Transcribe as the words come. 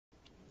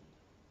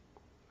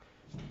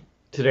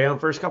Today on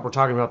First Cup, we're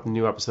talking about the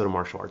new episode of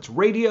Martial Arts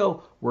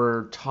Radio.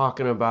 We're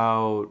talking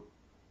about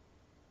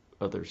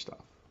other stuff.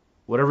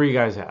 Whatever you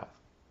guys have.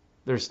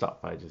 There's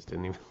stuff. I just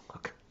didn't even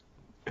look.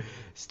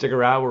 Stick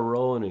around. We're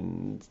rolling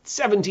in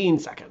 17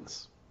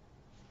 seconds.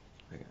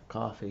 I got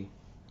coffee.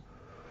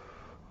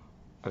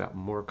 I got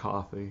more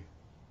coffee.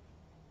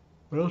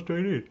 What else do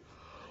I need?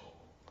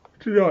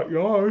 To not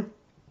yawn.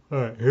 All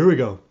right, here we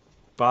go.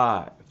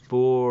 5,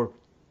 4,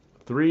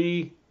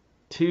 3,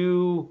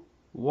 2,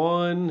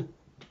 1.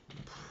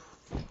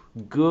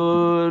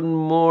 Good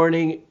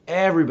morning,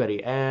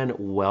 everybody, and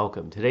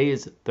welcome. Today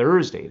is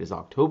Thursday. It is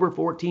October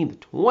 14th,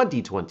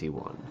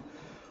 2021.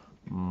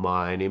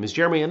 My name is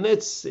Jeremy, and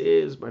this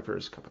is my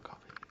first cup of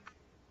coffee.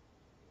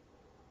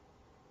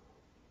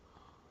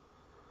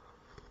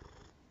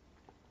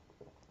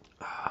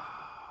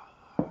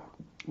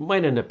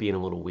 Might end up being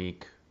a little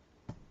weak.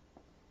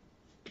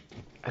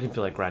 I didn't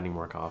feel like grinding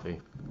more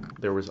coffee.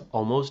 There was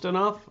almost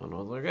enough, and I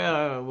was like,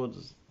 we'll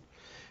just...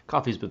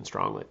 Coffee's been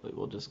strong lately.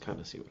 We'll just kind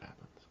of see what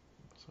happens.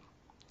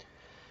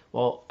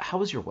 Well, how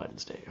was your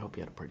Wednesday? I hope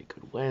you had a pretty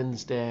good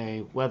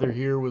Wednesday. Weather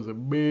here was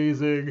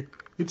amazing.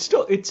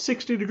 It's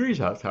 60 degrees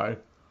outside.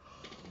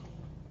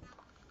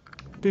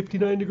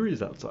 59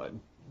 degrees outside.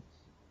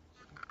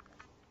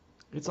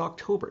 It's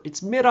October.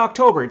 It's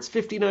mid-October. It's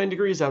 59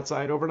 degrees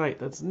outside overnight.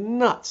 That's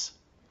nuts.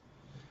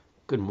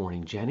 Good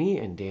morning, Jenny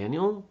and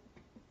Daniel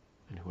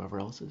and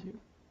whoever else is here.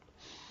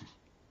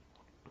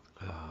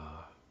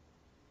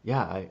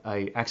 Yeah,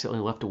 I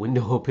accidentally left a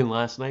window open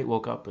last night,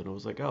 woke up, and I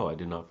was like, oh, I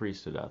did not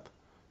freeze to death.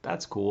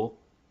 That's cool.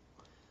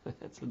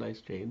 That's a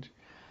nice change.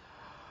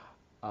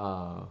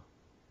 Yeah,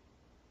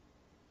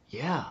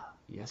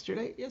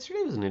 yesterday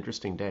was an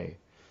interesting day.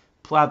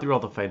 Plowed through all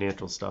the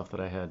financial stuff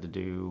that I had to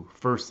do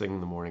first thing in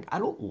the morning. I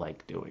don't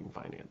like doing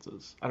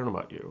finances. I don't know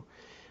about you.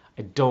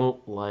 I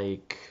don't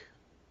like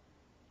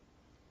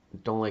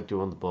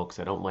doing the books.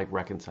 I don't like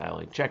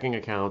reconciling checking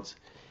accounts.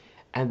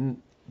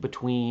 And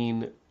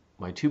between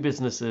my two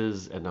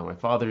businesses and now my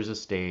father's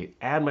estate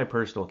and my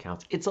personal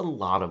accounts, it's a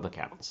lot of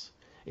accounts.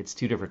 It's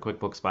two different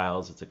QuickBooks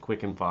files. It's a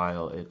Quicken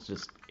file.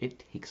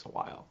 It takes a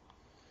while.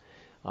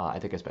 I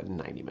think I spent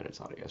 90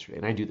 minutes on it yesterday,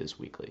 and I do this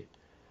weekly.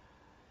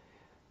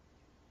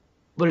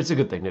 But it's a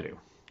good thing to do,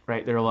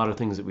 right? There are a lot of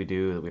things that we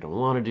do that we don't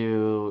want to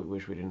do.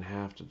 Wish we didn't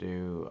have to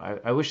do.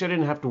 I wish I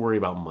didn't have to worry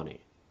about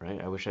money, right?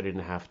 I wish I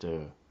didn't have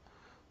to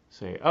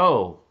say,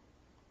 oh,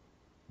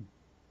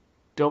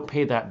 don't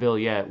pay that bill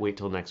yet. Wait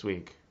till next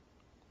week,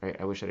 right?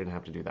 I wish I didn't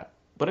have to do that,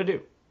 but I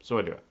do, so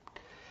I do it.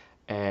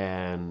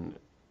 And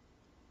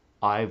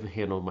I've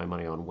handled my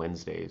money on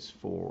Wednesdays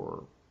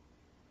for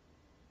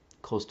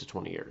close to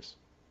 20 years.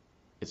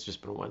 It's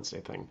just been a Wednesday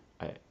thing.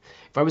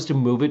 If I was to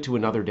move it to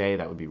another day,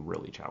 that would be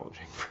really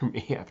challenging for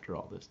me after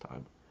all this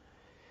time.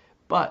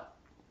 But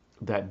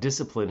that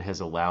discipline has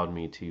allowed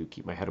me to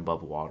keep my head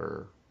above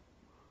water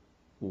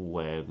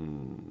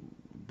when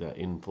the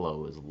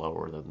inflow is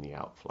lower than the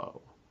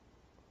outflow,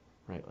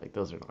 right? Like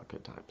those are not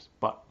good times.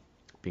 But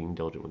being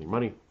diligent with your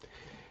money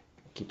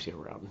keeps you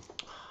around.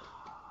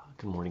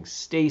 Good morning,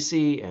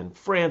 Stacy and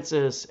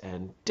Francis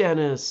and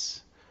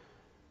Dennis.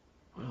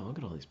 Wow, look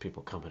at all these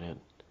people coming in.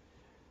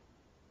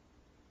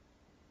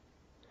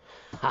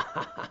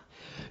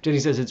 Jenny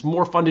says it's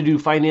more fun to do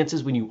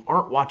finances when you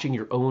aren't watching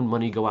your own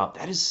money go out.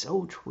 That is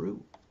so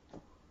true.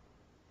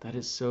 That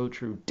is so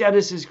true.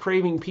 Dennis is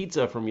craving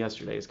pizza from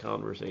yesterday's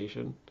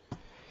conversation.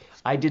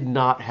 I did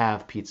not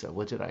have pizza.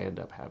 What did I end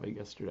up having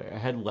yesterday? I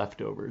had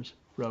leftovers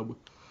from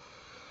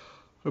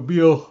a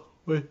meal.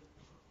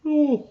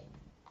 Oh,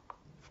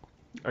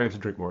 I have to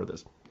drink more of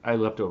this. I had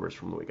leftovers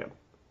from the weekend.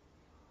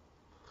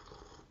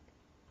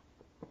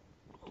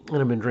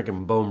 And I've been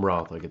drinking bone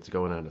broth like it's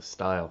going out of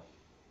style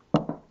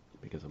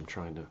because I'm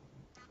trying to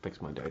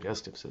fix my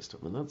digestive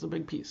system, and that's a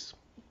big piece.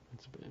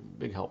 It's a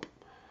big help.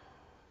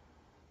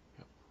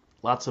 Yep.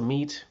 Lots of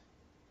meat,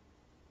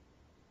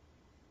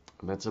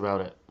 and that's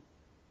about it.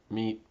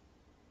 Meat,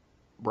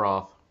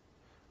 broth,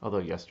 although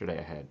yesterday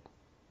I had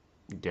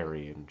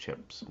dairy and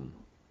chips, and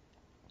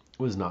it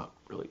was not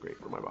really great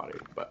for my body,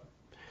 but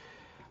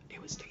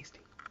it was tasty.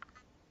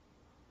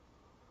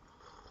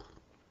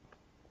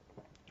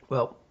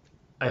 Well,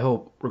 I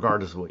hope,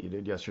 regardless of what you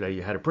did yesterday,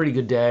 you had a pretty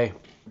good day.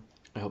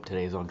 I hope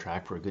today's on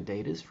track for a good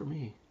day. It is for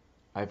me.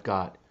 I've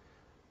got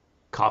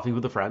coffee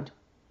with a friend.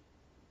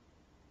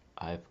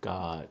 I've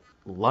got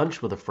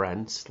lunch with a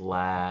friend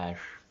slash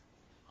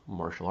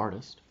martial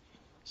artist,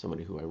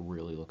 somebody who I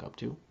really look up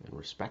to and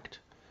respect.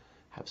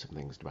 Have some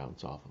things to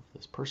bounce off of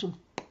this person.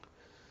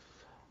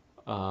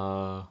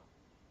 And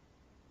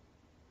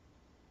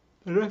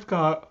I've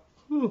got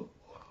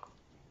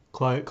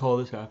client call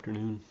this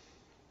afternoon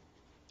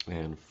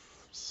and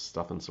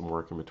stuff and some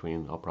work in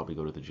between. I'll probably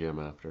go to the gym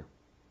after.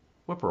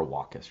 Went for a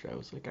walk yesterday. I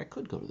was like, I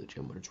could go to the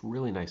gym, but it's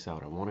really nice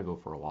out. I want to go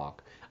for a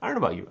walk. I don't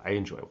know about you. I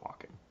enjoy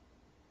walking,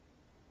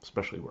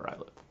 especially where I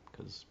live,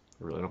 because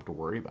I really don't have to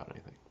worry about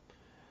anything.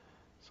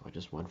 So I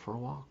just went for a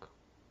walk,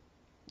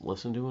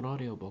 listened to an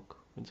audiobook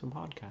and some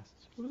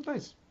podcasts. It was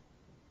nice.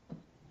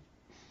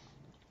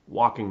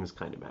 Walking is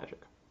kind of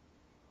magic.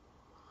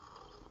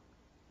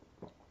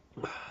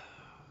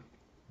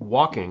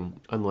 Walking,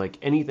 unlike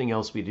anything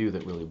else we do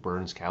that really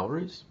burns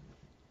calories,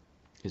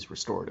 is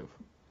restorative.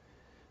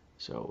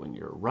 So when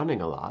you're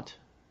running a lot,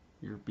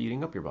 you're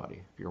beating up your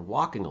body. If you're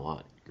walking a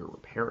lot, you're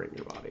repairing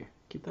your body.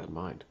 Keep that in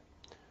mind.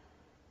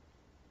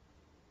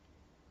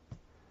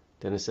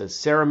 Dennis says,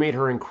 Sarah made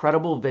her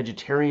incredible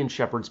vegetarian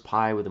shepherd's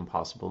pie with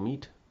impossible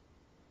meat.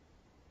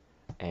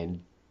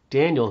 And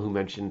Daniel, who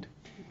mentioned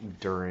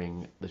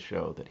during the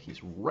show that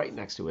he's right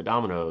next to a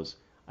Domino's,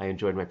 I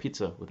enjoyed my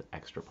pizza with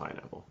extra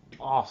pineapple.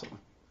 Awesome.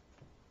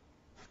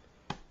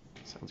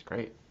 Sounds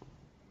great.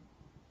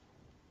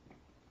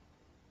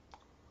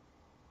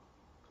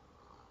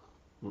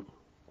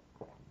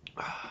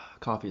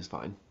 Coffee is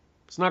fine.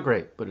 It's not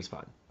great, but it's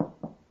fine.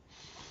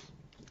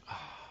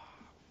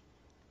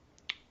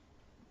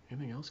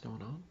 Anything else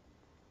going on?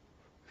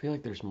 I feel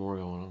like there's more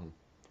going on.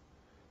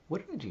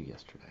 What did I do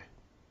yesterday?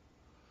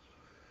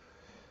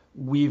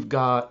 We've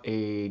got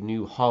a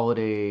new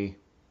holiday.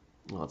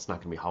 Well, it's not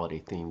going to be holiday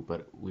themed,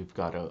 but we've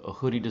got a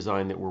hoodie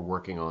design that we're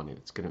working on.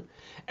 It's going to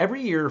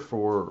every year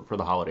for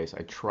the holidays,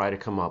 I try to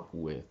come up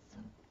with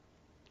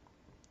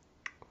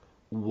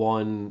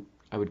one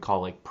I would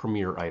call like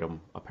premier item,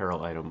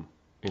 apparel item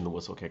in the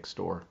Whistlekick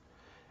store.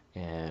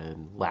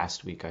 And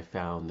last week I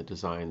found the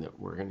design that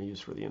we're going to use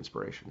for the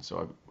inspiration.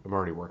 So I'm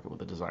already working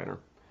with a designer.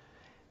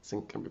 It's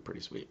going to be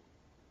pretty sweet.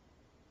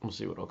 We'll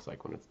see what it looks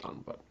like when it's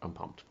done, but I'm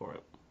pumped for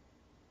it.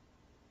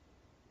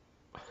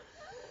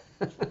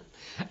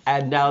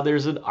 And now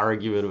there's an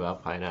argument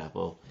about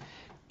pineapple.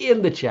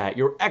 In the chat,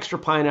 your extra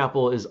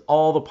pineapple is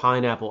all the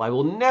pineapple I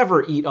will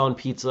never eat on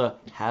pizza.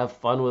 Have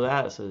fun with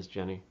that, says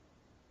Jenny.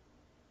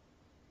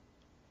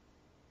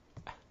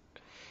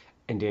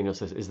 And Daniel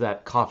says, is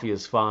that coffee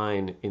is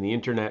fine in the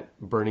internet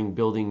burning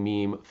building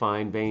meme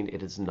fine vein?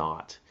 It is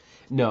not.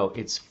 No,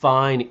 it's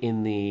fine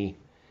in the,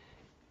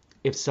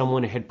 if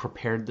someone had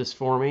prepared this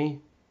for me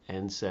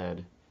and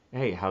said,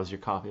 hey, how's your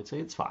coffee? I'd say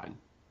it's fine.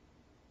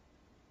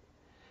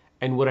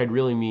 And what I'd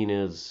really mean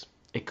is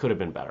it could have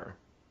been better.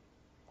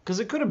 Because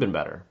it could have been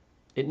better.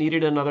 It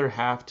needed another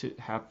half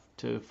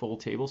to full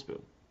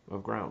tablespoon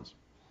of grounds.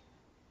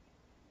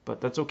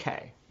 But that's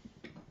okay.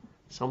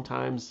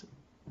 Sometimes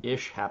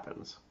ish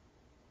happens.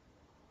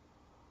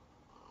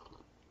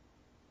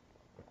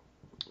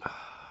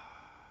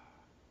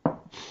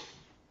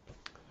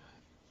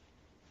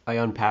 I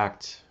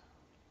unpacked,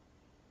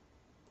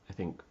 I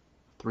think,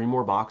 3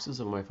 more boxes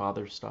of my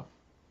father's stuff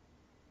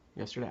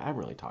yesterday. I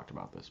haven't really talked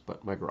about this,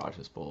 but my garage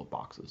is full of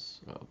boxes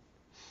of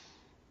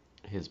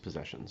his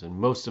possessions, and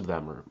most of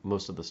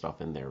the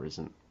stuff in there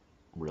isn't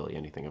really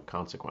anything of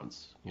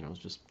consequence. You know, it's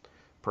just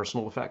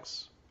personal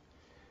effects,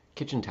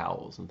 kitchen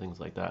towels, and things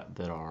like that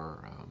that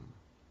are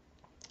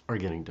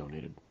getting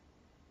donated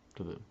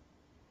to the,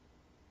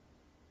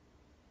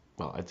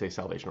 well, I'd say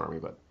Salvation Army,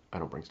 but I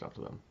don't bring stuff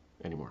to them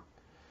anymore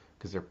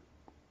because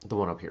the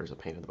one up here is a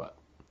pain in the butt.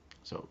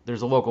 So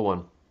there's a local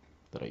one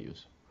that I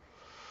use,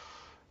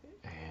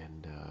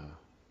 and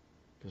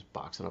just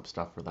boxing up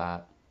stuff for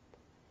that.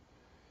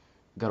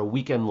 Got a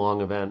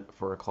weekend-long event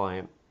for a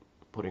client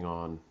putting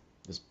on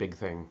this big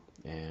thing,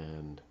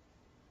 and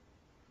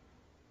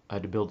I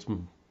had to build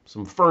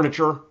some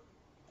furniture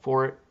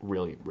for it.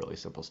 Really, really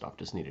simple stuff.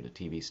 Just needed a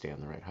TV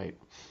stand the right height.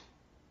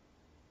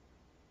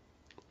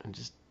 And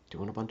just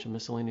doing a bunch of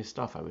miscellaneous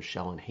stuff. I was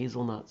shelling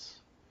hazelnuts.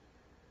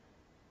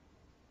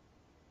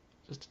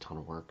 Just a ton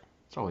of work.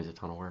 It's always a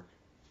ton of work.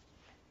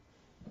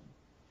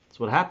 It's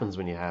what happens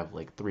when you have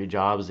like 3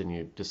 jobs and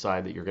you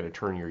decide that you're going to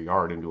turn your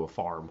yard into a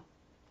farm.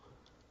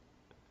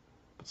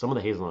 But some of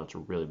the hazelnuts are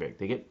really big.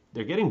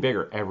 They're getting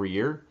bigger every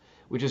year,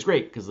 which is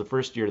great because the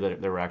first year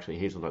that there were actually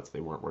hazelnuts,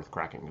 they weren't worth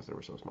cracking because they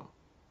were so small.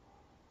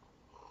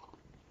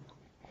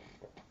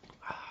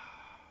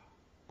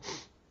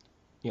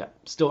 Yeah,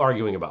 still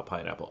arguing about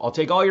pineapple. I'll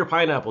take all your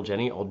pineapple,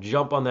 Jenny. I'll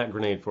jump on that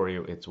grenade for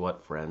you. It's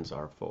what friends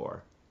are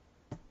for.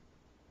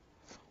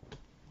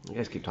 You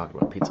guys keep talking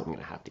about pizza. I'm going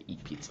to have to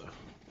eat pizza.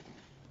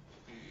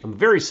 I'm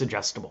very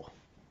suggestible,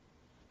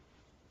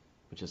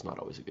 which is not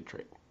always a good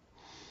trait.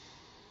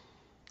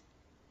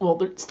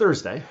 Well, it's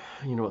Thursday.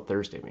 You know what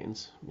Thursday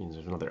means. It means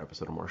there's another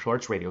episode of Martial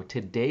Arts Radio.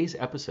 Today's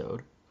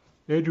episode,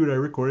 Andrew and I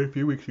recorded a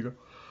few weeks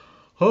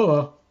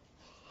ago.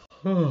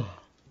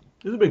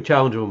 It's a big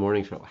challenge of a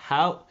morning show.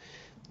 How,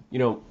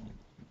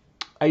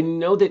 I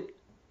know that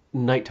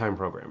nighttime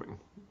programming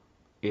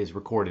is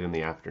recorded in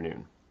the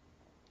afternoon.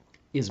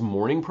 Is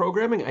morning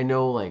programming? I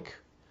know, like,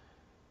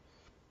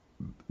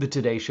 the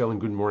Today Show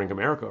and Good Morning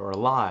America are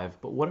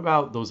live, but what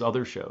about those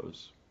other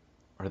shows?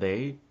 Are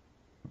they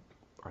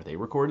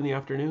recorded in the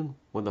afternoon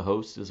when the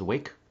host is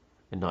awake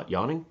and not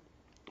yawning?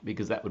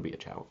 Because that would be a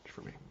challenge for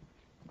me.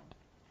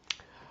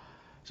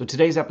 So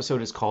today's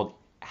episode is called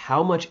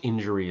How Much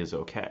Injury is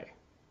Okay?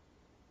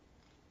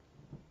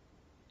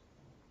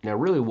 Now,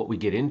 really what we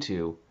get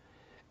into,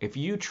 if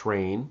you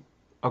train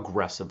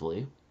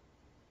aggressively,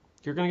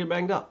 you're going to get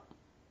banged up.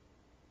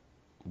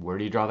 Where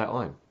do you draw that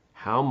line?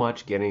 How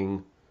much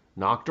getting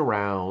knocked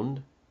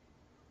around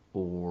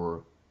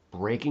or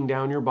breaking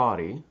down your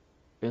body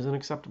is an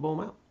acceptable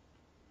amount?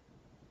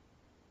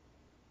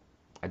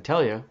 I'd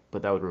tell you,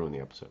 but that would ruin the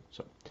episode.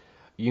 So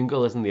you can go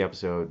listen to the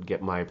episode,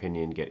 get my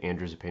opinion, get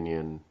Andrew's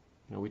opinion.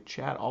 We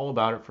chat all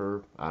about it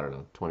for, I don't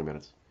know, 20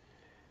 minutes.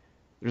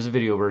 There's a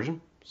video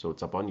version, so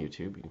it's up on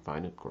YouTube. You can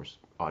find it, of course.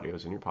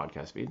 Audio's in your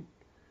podcast feed.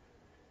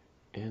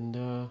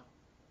 And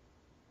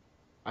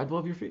I'd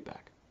love your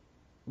feedback.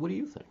 What do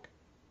you think?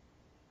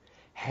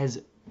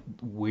 Has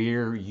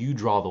where you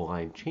draw the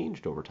line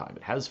changed over time?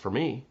 It has for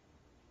me.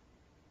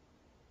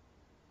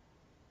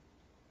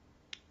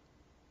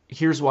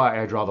 Here's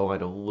why I draw the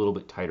line a little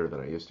bit tighter than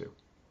I used to.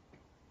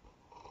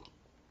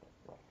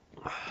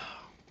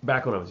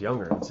 Back when I was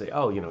younger, I'd say,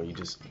 oh, you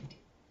just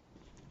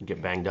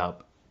get banged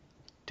up,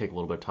 take a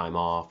little bit of time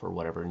off or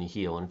whatever, and you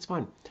heal, and it's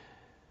fine.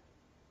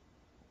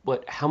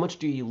 But how much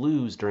do you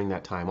lose during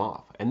that time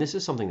off? And this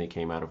is something that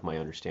came out of my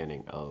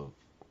understanding of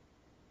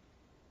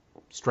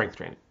strength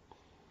training.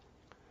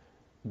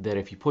 That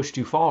if you push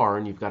too far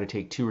and you've got to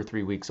take 2 or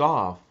 3 weeks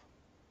off,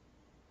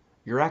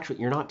 you're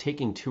not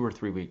taking 2 or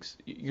 3 weeks.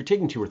 You're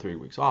taking 2 or 3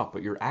 weeks off,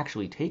 but you're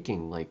actually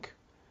taking like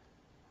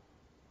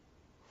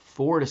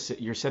 4 to 6.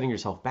 You're setting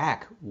yourself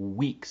back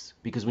weeks,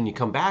 because when you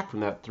come back from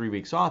that 3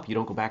 weeks off, you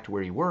don't go back to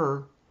where you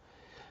were.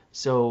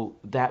 So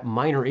that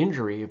minor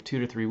injury of 2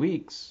 to 3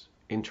 weeks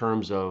in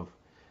terms of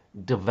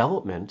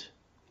development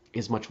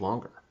is much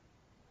longer.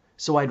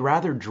 So I'd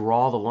rather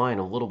draw the line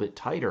a little bit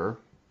tighter,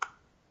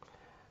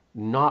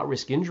 not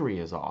risk injury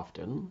as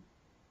often,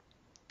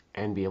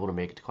 and be able to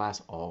make it to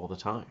class all the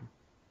time.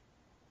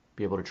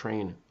 Be able to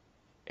train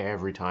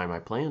every time I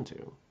plan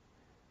to.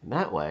 And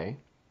that way,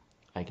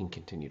 I can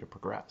continue to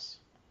progress.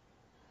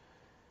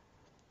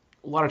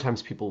 A lot of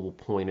times people will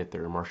point at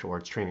their martial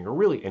arts training, or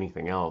really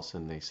anything else,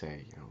 and they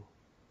say,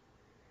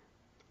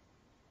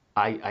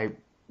 I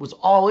was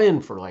all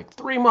in for like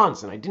 3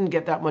 months and I didn't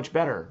get that much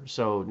better,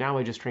 so now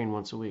I just train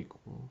once a week.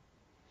 Well,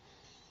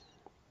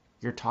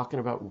 you're talking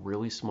about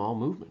really small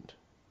movement.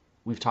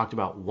 We've talked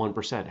about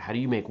 1%. How do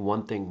you make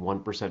one thing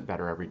 1%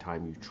 better every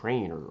time you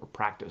train or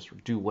practice or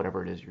do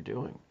whatever it is you're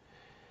doing?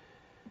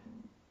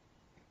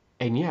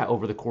 And yeah,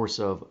 over the course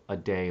of a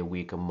day, a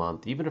week, a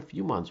month, even a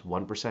few months,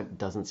 1%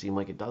 doesn't seem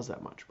like it does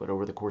that much. But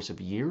over the course of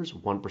years,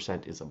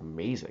 1% is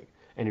amazing.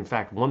 And in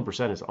fact,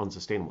 1% is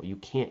unsustainable. You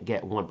can't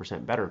get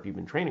 1% better if you've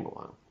been training a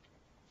while.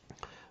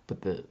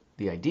 But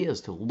the idea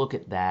is to look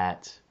at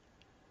that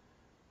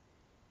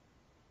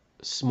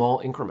small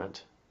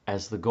increment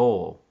as the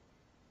goal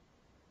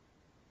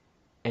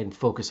and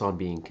focus on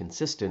being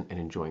consistent and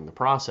enjoying the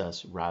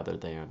process, rather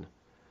than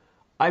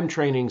I'm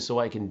training so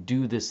I can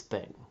do this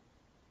thing.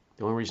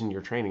 The only reason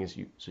you're training is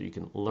so you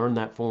can learn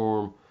that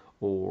form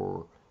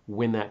or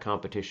win that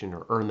competition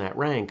or earn that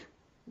rank.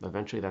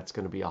 Eventually that's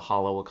going to be a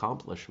hollow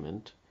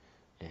accomplishment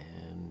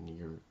and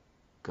you're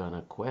going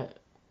to quit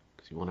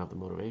because you won't have the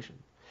motivation.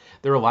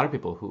 There are a lot of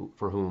people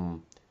for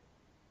whom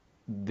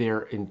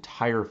their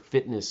entire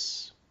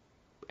fitness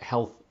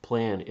health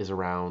plan is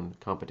around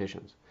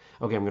competitions.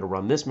 Okay, I'm going to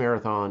run this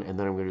marathon, and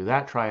then I'm going to do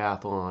that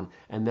triathlon,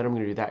 and then I'm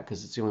going to do that,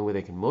 because it's the only way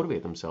they can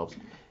motivate themselves,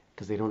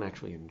 because they don't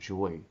actually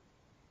enjoy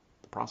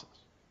the process.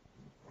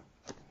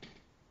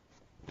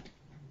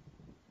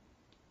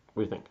 What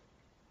do you think?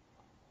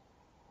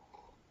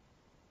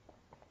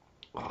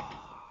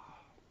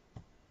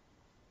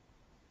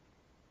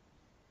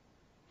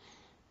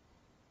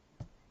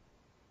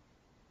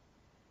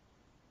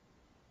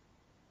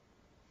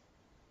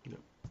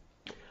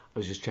 I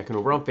was just checking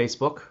over on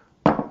Facebook,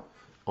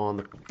 on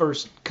the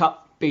First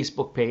Cup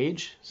Facebook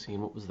page,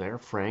 seeing what was there.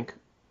 Frank,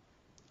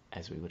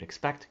 as we would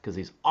expect, because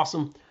he's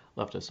awesome,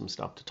 left us some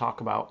stuff to talk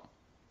about.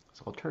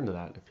 So I'll turn to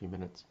that in a few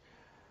minutes.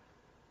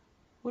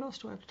 What else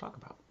do I have to talk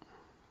about?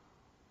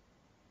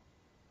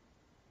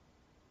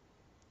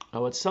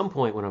 Oh, at some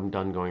point when I'm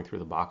done going through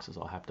the boxes,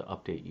 I'll have to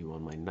update you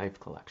on my knife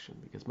collection,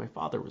 because my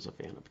father was a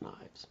fan of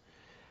knives,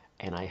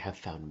 and I have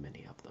found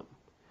many of them.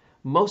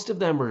 Most of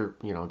them are,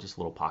 just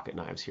little pocket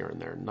knives here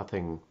and there,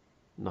 nothing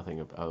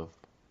of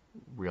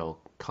real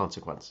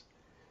consequence.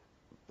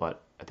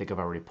 But I think I've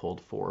already pulled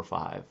 4 or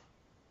 5.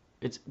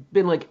 It's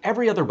been like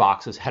every other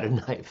box has had a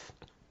knife.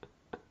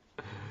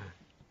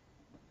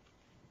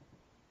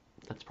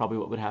 That's probably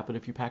what would happen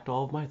if you packed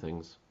all of my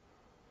things.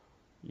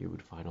 You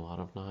would find a lot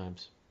of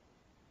knives.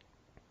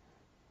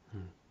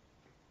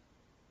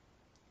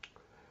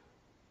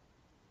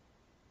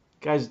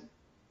 Guys,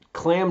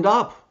 clammed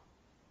up.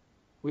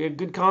 We had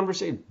good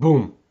conversation.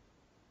 Boom.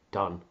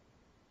 Done.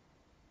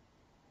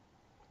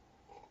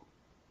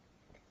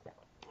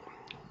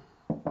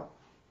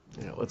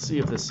 Yeah, let's see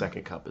if this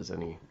second cup is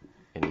any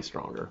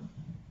stronger.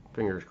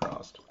 Fingers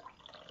crossed.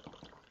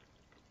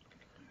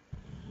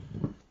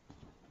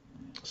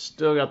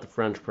 Still got the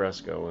French press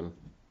going.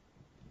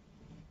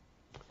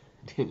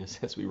 Dana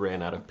says we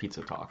ran out of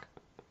pizza talk.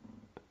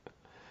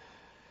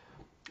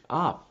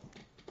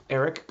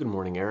 Eric. Good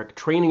morning, Eric.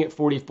 Training at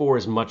 44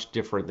 is much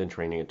different than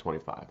training at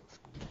 25.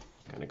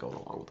 Kind of going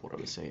along with what I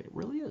was saying. It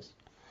really is.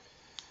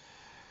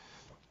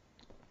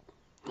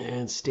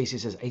 And Stacy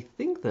says, I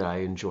think that I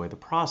enjoy the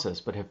process,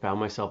 but have found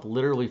myself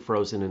literally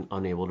frozen and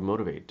unable to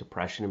motivate.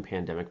 Depression and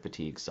pandemic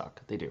fatigue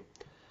suck. They do.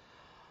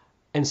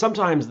 And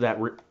sometimes that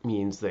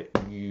means that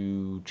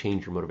you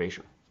change your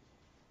motivation.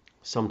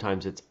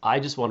 Sometimes it's, I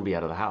just want to be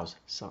out of the house.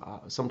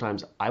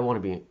 Sometimes I want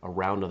to be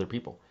around other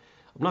people.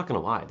 I'm not going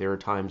to lie. There are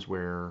times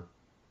where,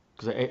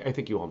 because I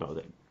think you all know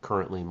that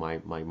currently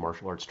my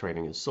martial arts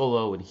training is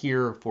solo and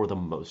here for the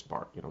most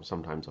part.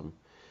 Sometimes I'm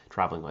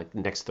traveling. Like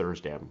next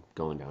Thursday, I'm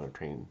going down and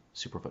train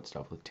Superfoot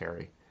stuff with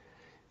Terry.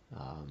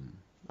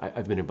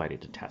 I've been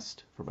invited to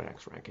test for my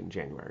next rank in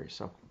January,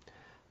 so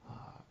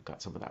I've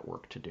got some of that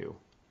work to do.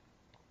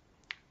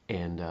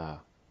 And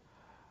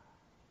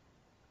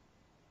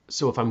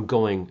so if I'm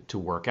going to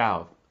work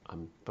out,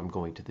 if I'm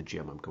going to the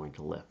gym, I'm going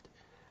to lift.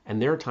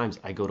 And there are times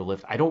I go to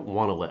lift. I don't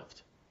want to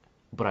lift,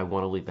 but I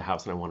want to leave the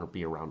house and I want to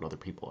be around other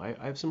people.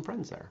 I have some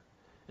friends there,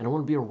 and I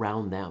want to be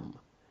around them.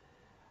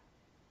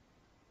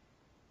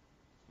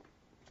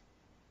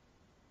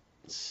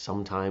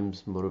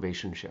 Sometimes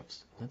motivation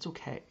shifts. That's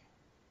okay.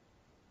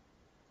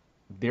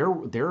 There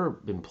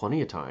have been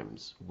plenty of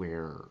times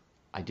where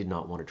I did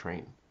not want to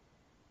train,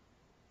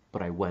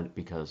 but I went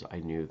because I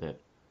knew that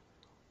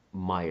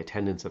my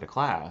attendance at a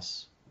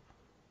class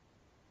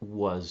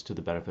was to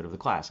the benefit of the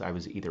class. I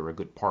was either a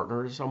good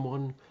partner to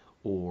someone,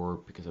 or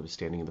because I was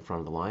standing in the front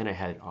of the line,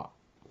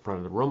 front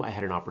of the room, I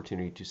had an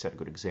opportunity to set a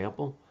good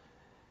example.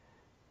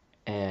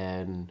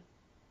 And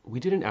we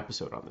did an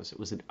episode on this. It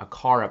was a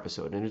car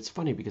episode, and it's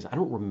funny because I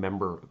don't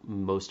remember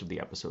most of the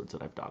episodes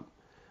that I've done,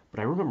 but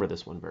I remember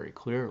this one very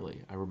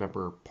clearly. I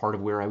remember part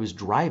of where I was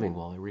driving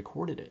while I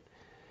recorded it,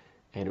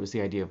 and it was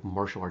the idea of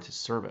martial arts as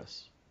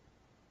service.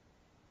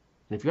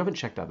 And if you haven't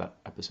checked out that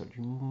episode,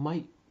 you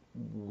might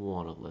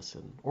want to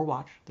listen or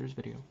watch. There's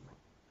video.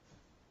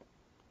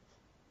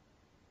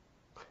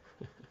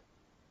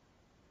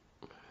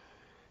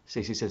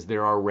 Stacy says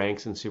there are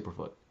ranks in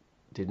Superfoot.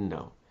 Didn't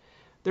know.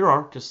 There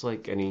are, just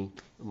like any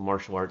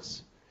martial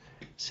arts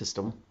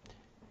system.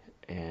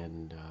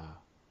 And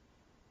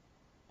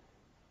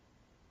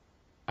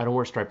I don't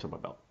wear stripes on my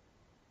belt,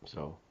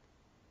 so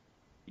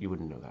you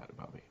wouldn't know that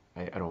about me.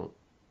 I don't.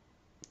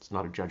 It's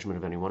not a judgment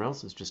of anyone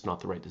else. It's just not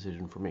the right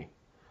decision for me.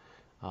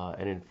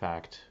 And in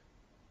fact,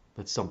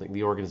 that's something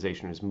the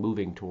organization is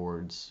moving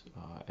towards.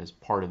 As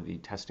part of the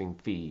testing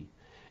fee,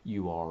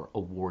 you are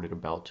awarded a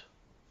belt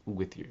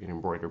with an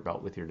embroidered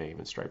belt with your name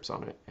and stripes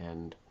on it.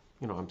 And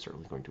I'm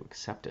certainly going to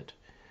accept it,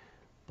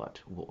 but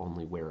will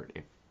only wear it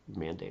if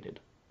mandated,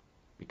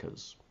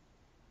 because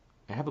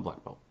I have a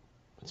black belt.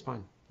 It's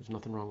fine. There's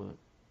nothing wrong with it.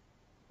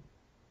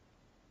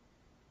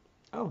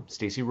 Oh,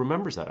 Stacy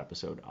remembers that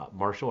episode.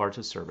 Martial Arts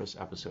as Service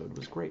episode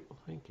was great. Well,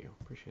 thank you.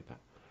 Appreciate that.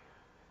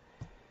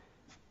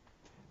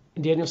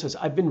 Daniel says,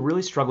 I've been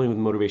really struggling with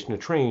motivation to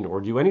train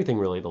or do anything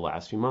really the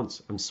last few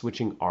months. I'm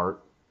switching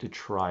art to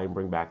try and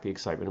bring back the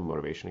excitement and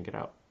motivation to get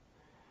out.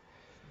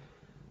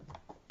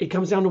 It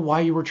comes down to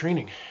why you were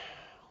training.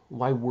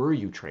 Why were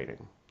you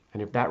training?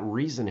 And if that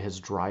reason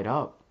has dried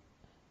up,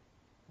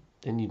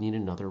 then you need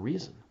another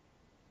reason.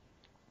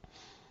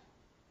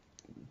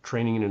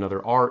 Training in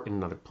another art, in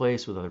another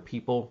place, with other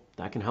people,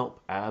 that can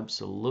help.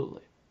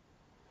 Absolutely.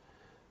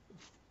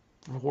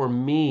 For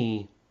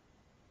me,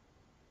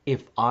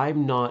 if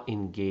I'm not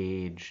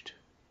engaged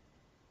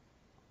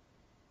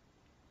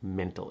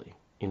mentally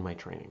in my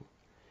training,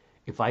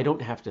 if I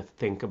don't have to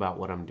think about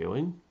what I'm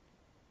doing,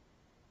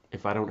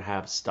 if I don't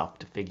have stuff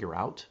to figure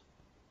out,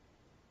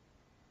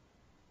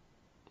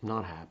 I'm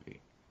not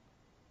happy.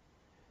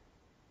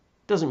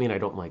 Doesn't mean I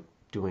don't like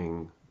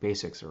doing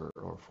basics or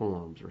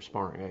forms or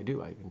sparring. I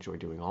do. I enjoy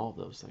doing all of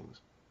those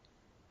things.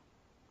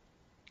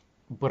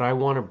 But I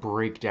want to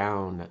break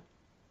down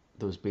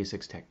those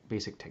basic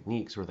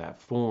techniques or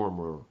that form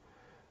or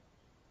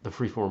the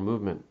free form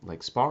movement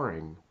like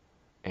sparring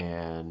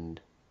and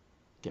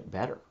get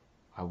better.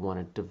 I want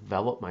to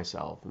develop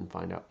myself and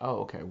find out, oh,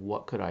 okay,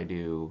 what could I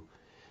do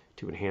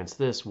to enhance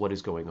this? What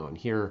is going on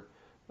here?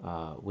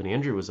 When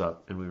Andrew was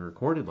up and we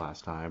recorded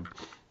last time,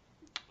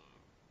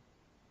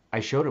 I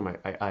showed him,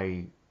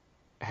 I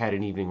had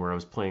an evening where I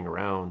was playing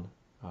around,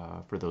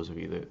 for those of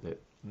you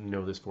that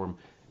know this form,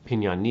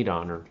 Pinyan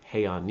Nidan or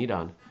Heian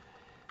Nidan,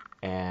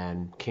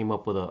 and came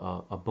up with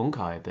a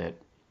bunkai,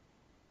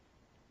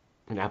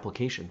 an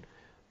application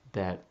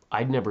that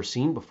I'd never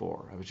seen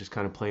before. I was just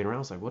kind of playing around. I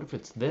was like, what if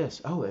it's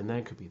this? Oh, and then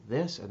it could be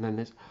this, and then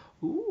this.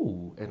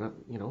 Ooh, and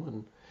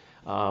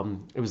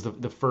it was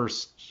the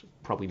first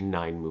probably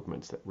 9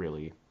 movements that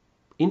really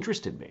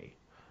interested me.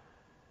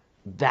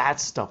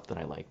 That's stuff that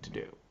I like to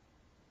do.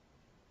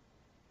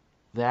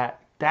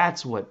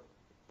 That's what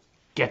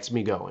gets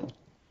me going.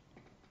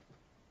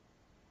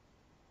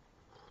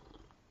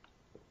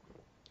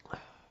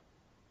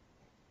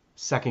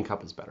 Second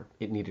cup is better.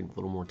 It needed a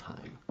little more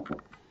time.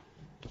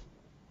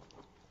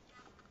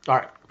 All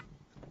right,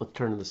 let's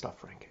turn to the stuff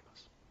Frank gave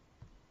us.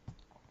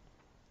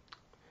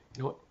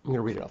 You know what? I'm going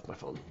to read it off my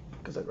phone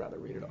because I'd rather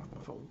read it off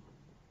my phone.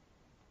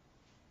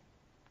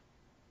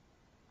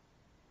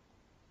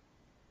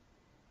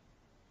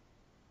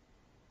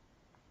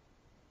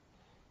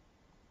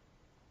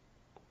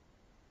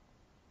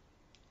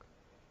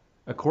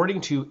 According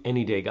to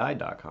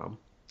AnyDayGuide.com,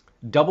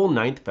 Double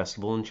Ninth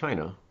Festival in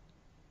China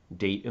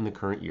Date in the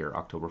current year,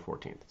 October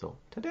 14th. So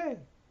today.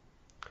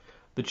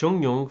 The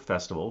Chongyong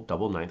Festival,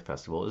 Double Ninth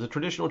Festival, is a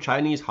traditional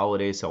Chinese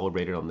holiday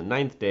celebrated on the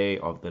ninth day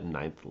of the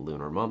ninth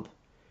lunar month.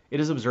 It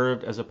is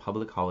observed as a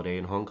public holiday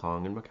in Hong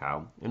Kong and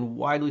Macau and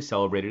widely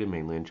celebrated in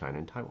mainland China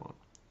and Taiwan.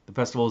 The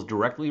festival is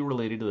directly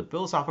related to the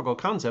philosophical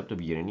concept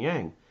of yin and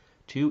yang,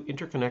 two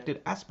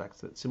interconnected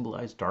aspects that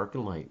symbolize dark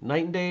and light,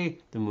 night and day,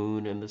 the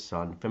moon and the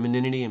sun,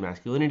 femininity and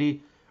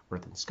masculinity,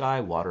 earth and sky,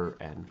 water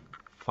and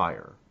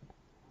fire.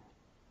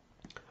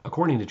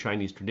 According to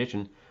Chinese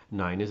tradition,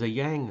 9 is a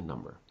yang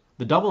number.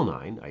 The double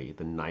 9, i.e.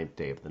 the ninth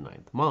day of the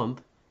ninth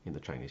month in the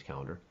Chinese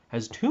calendar,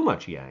 has too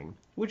much yang,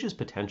 which is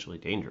potentially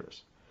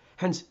dangerous.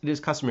 Hence, it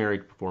is customary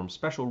to perform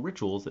special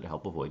rituals that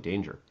help avoid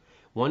danger.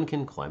 One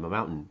can climb a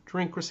mountain,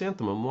 drink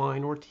chrysanthemum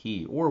wine or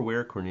tea, or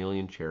wear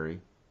cornelian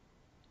cherry.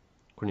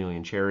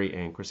 Cornelian cherry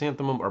and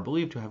chrysanthemum are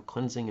believed to have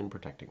cleansing and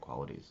protecting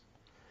qualities.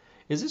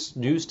 Is this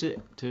news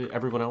to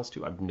everyone else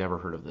too? I've never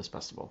heard of this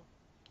festival.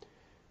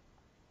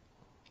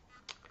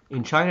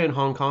 In China and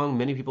Hong Kong,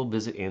 many people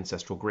visit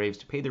ancestral graves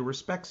to pay their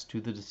respects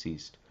to the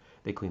deceased.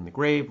 They clean the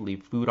grave,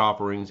 leave food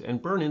offerings,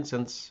 and burn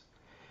incense.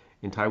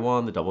 In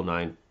Taiwan, the Double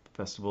Nine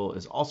Festival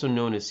is also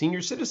known as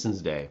Senior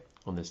Citizens Day.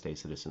 On this day,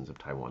 citizens of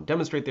Taiwan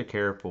demonstrate their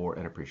care for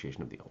and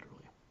appreciation of the elderly.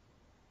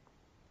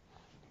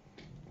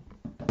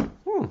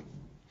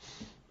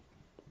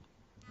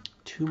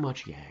 Too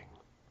much yang.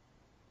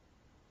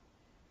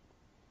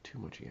 Too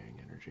much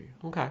yang energy.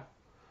 Okay.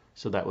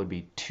 So that would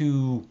be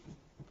too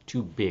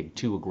big,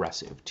 too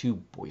aggressive, too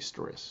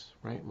boisterous,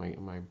 right?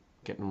 Am I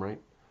getting them right?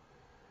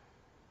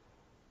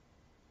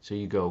 So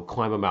you go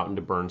climb a mountain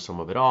to burn some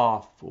of it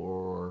off,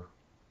 or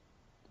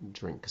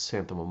drink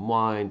chrysanthemum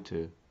wine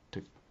to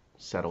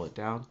settle it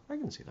down. I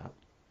can see that.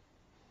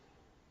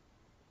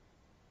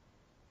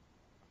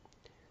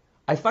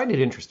 I find it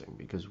interesting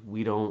because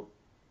we don't,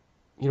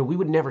 we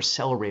would never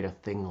celebrate a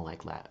thing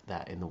like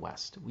that in the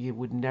West. We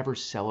would never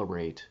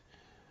celebrate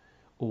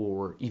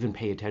or even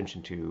pay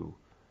attention to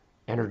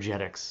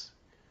energetics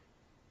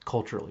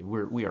culturally.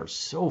 We are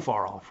so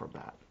far off from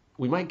that.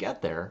 We might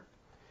get there,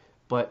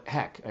 but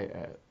heck,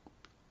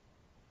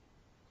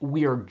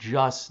 we are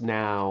just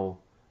now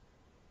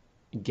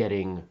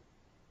getting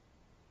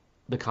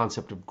the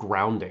concept of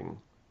grounding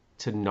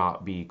to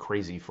not be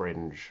crazy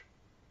fringe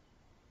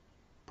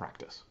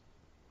practice.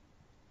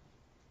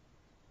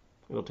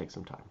 It'll take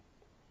some time.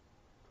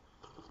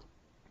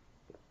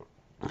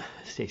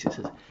 Stacy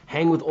says,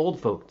 hang with old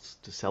folks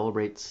to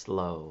celebrate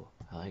slow.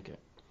 I like it.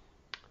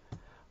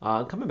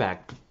 Coming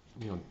back,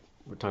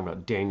 we're talking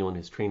about Daniel and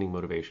his training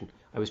motivation.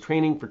 I was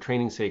training for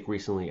training's sake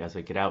recently as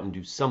I get out and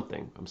do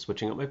something. I'm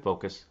switching up my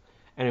focus,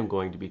 and I'm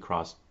going to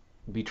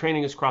be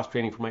training as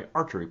cross-training for my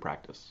archery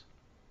practice.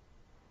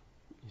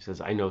 He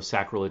says, I know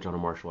sacrilege on a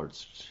martial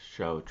arts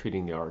show,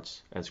 treating the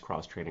arts as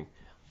cross-training.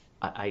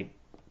 I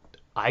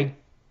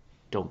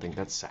don't think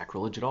that's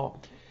sacrilege at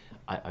all.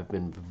 I've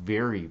been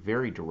very,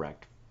 very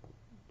direct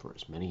for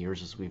as many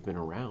years as we've been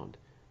around.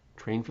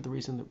 Train for the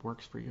reason that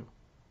works for you.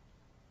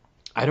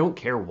 I don't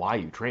care why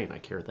you train. I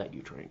care that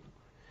you train.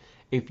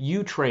 If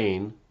you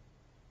train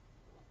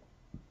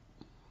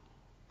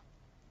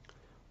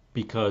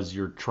because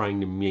you're trying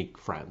to make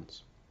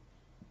friends,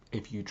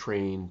 if you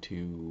train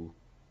to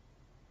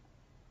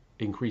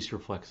increase your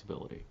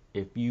flexibility,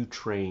 if you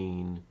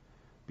train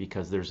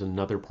because there's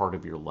another part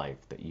of your life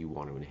that you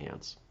want to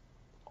enhance,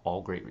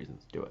 all great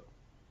reasons, do it.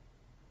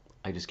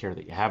 I just care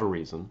that you have a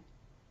reason,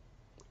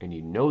 and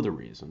you know the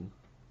reason,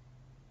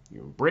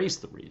 you embrace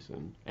the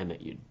reason, and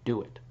that you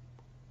do it.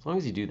 As long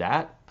as you do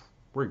that,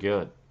 we're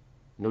good.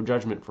 No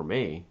judgment for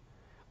me.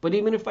 But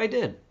even if I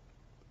did,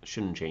 it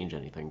shouldn't change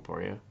anything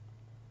for you.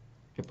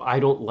 If I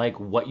don't like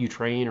what you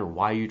train or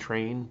why you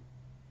train,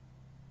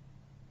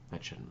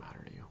 that shouldn't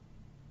matter to you.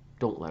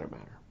 Don't let it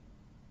matter.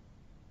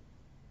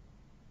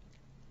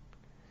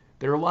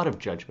 There are a lot of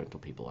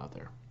judgmental people out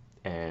there.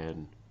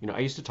 And, I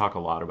used to talk a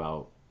lot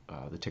about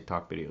the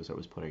TikTok videos I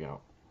was putting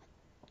out.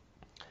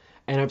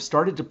 And I've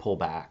started to pull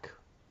back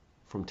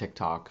from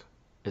TikTok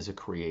as a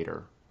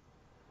creator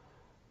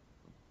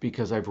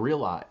because I've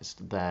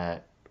realized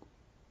that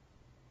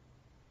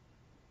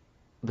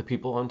the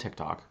people on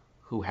TikTok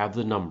who have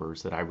the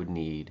numbers that I would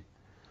need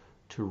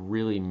to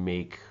really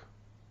make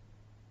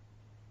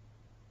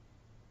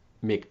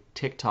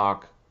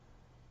TikTok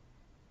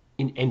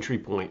an entry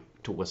point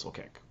to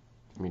Whistlekick.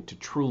 I mean, to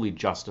truly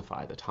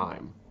justify the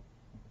time.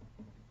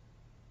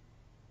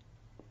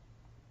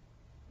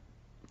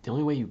 The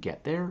only way you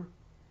get there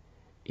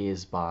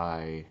is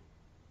by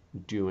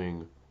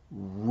doing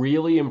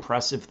really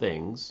impressive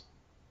things,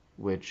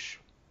 which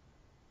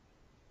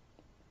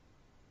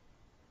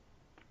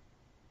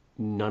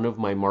none of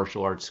my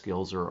martial arts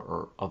skills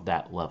are of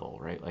that level,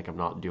 right? Like I'm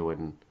not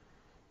doing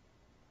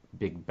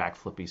big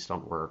backflippy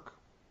stunt work,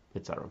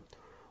 etc.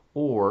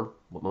 Or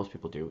what most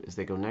people do is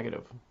they go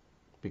negative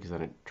because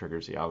then it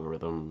triggers the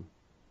algorithm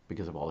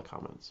because of all the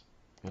comments.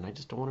 And I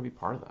just don't want to be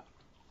part of that.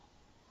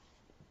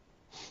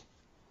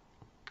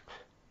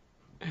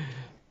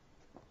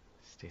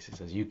 Stacy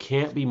says, you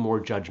can't be more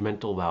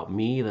judgmental about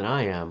me than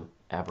I am,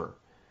 ever.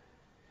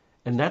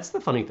 And that's the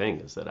funny thing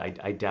is that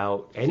I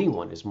doubt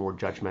anyone is more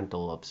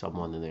judgmental of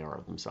someone than they are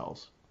of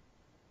themselves.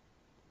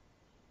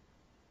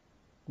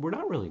 We're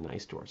not really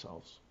nice to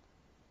ourselves.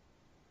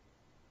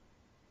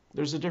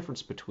 There's a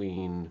difference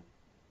between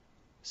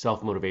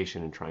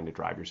self-motivation and trying to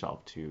drive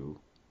yourself to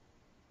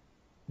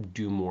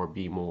do more,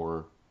 be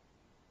more,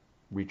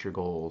 reach your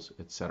goals,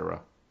 etc.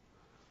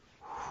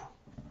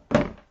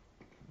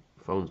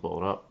 Phone's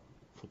blowing up.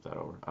 Flip that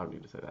over. I don't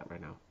need to say that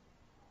right now.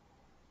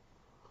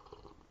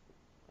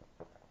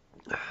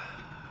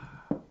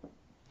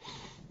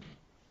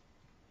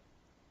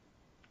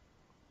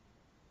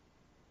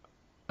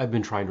 I've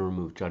been trying to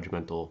remove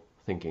judgmental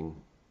thinking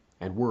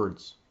and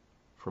words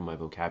from my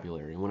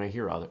vocabulary. And when I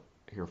hear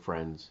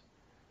friends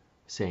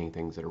saying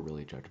things that are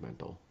really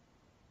judgmental,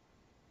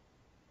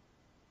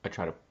 I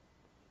try to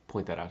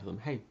point that out to them.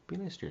 Hey, be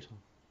nice to yourself.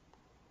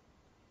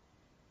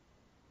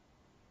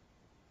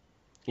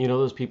 You know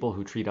those people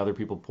who treat other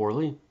people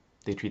poorly?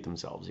 They treat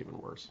themselves even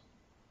worse.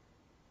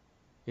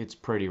 It's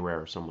pretty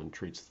rare someone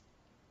treats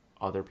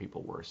other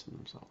people worse than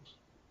themselves.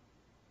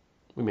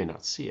 We may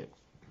not see it.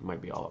 It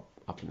might be all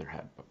up in their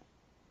head, but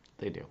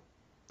they do.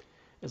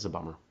 It's a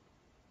bummer.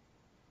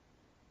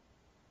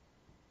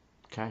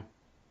 Okay. It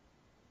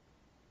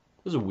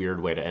was a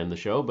weird way to end the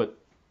show, but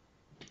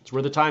it's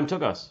where the time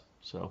took us.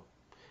 So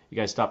you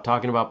guys stopped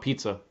talking about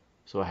pizza,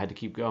 so I had to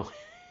keep going.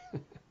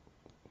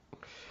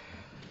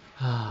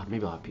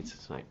 Maybe I'll have pizza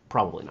tonight.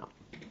 Probably not.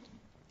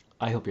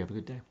 I hope you have a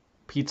good day.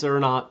 Pizza or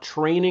not,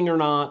 training or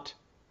not,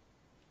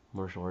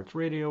 martial arts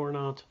radio or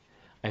not,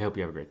 I hope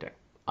you have a great day.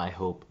 I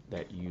hope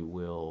that you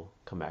will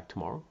come back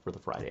tomorrow for the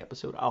Friday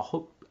episode.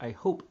 I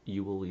hope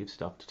you will leave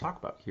stuff to talk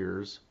about.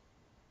 Here's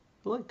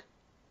the link.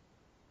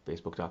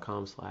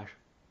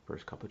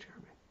 Facebook.com/First Cup of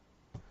Jeremy.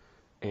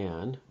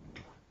 And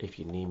if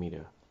you need me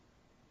to,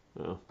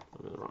 oh,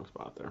 I'm in the wrong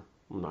spot there.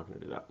 I'm not going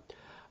to do that.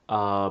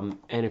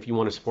 And if you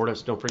want to support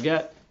us, don't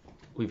forget,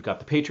 we've got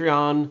the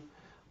Patreon.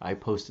 I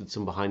posted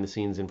some behind the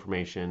scenes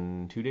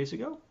information 2 days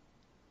ago.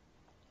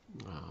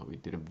 We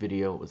did a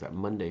video. It was that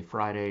Monday,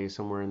 Friday,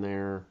 somewhere in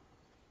there.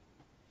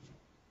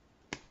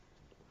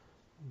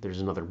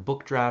 There's another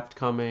book draft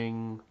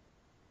coming.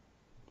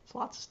 There's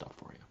lots of stuff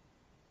for you.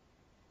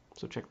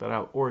 So check that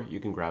out. Or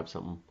you can grab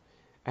something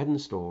at in the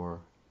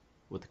store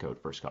with the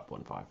code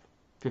FIRSTCUP15.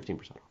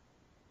 15% off.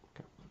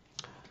 Okay.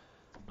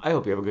 I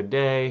hope you have a good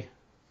day.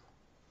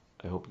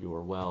 I hope you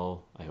are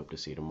well. I hope to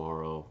see you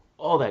tomorrow.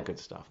 All that good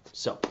stuff.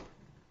 So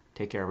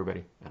take care,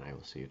 everybody, and I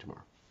will see you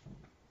tomorrow.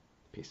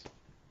 Peace.